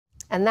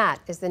And that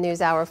is the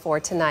News Hour for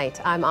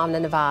tonight. I'm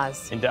Amna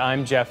Nawaz. And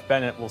I'm Jeff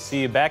Bennett. We'll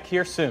see you back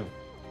here soon.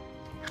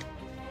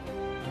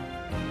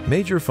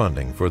 Major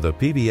funding for the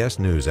PBS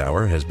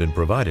NewsHour has been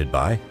provided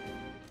by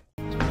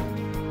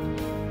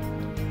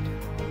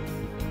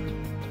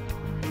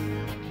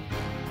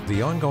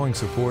the ongoing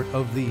support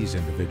of these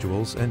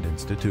individuals and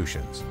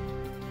institutions,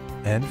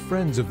 and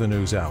friends of the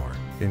NewsHour,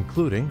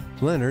 including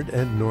Leonard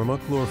and Norma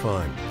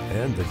Chlorfine,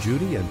 and the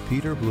Judy and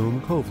Peter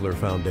Bloom Kovler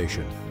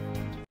Foundation.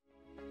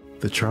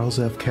 The Charles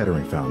F.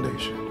 Kettering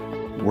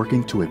Foundation,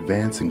 working to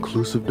advance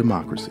inclusive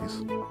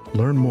democracies.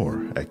 Learn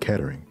more at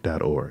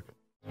kettering.org.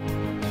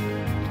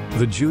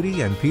 The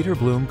Judy and Peter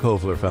Bloom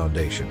Kovler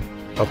Foundation,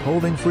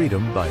 upholding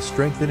freedom by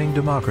strengthening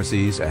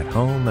democracies at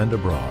home and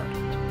abroad.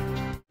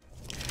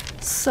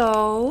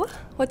 So,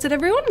 what did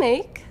everyone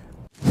make?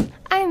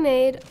 I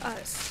made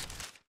us.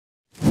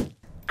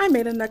 I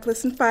made a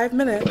necklace in 5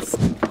 minutes.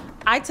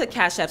 I took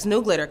Cash App's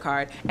new glitter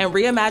card and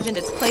reimagined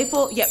its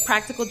playful yet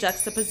practical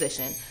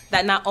juxtaposition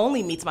that not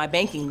only meets my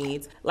banking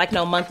needs, like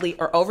no monthly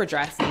or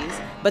overdraft fees,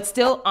 but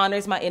still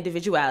honors my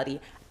individuality,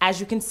 as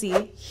you can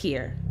see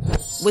here.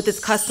 With its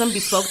custom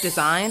bespoke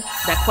design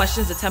that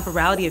questions the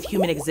temporality of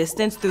human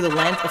existence through the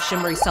lens of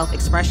shimmery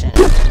self-expression.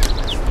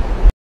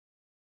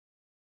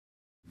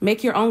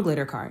 Make your own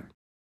glitter card.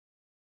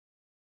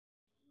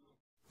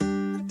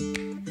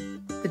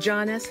 The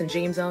John S. and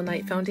James L.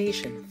 Knight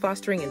Foundation,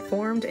 fostering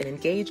informed and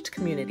engaged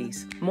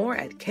communities. More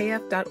at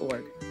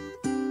kf.org.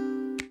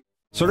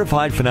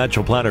 Certified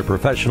financial planner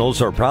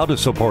professionals are proud to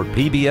support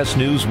PBS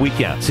News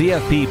Weekend.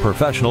 CFP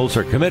professionals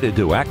are committed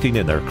to acting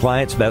in their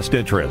clients' best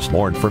interest.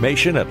 More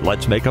information at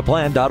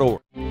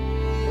letsmakeaplan.org.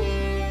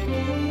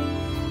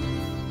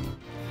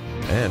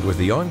 And with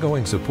the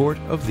ongoing support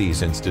of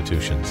these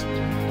institutions.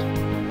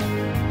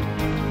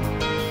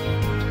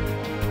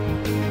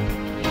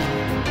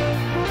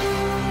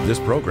 This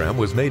program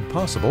was made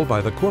possible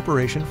by the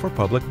Corporation for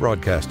Public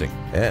Broadcasting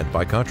and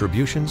by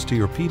contributions to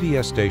your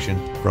PBS station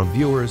from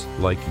viewers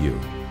like you.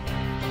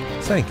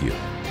 Thank you.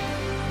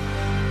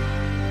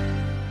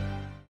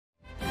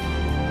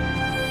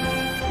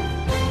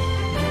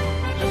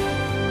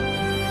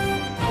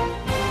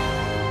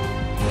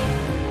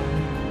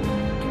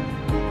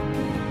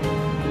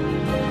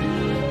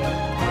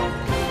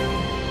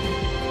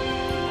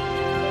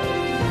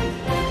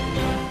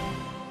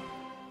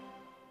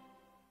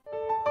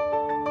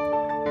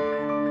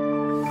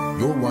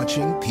 You're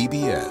watching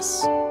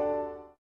PBS.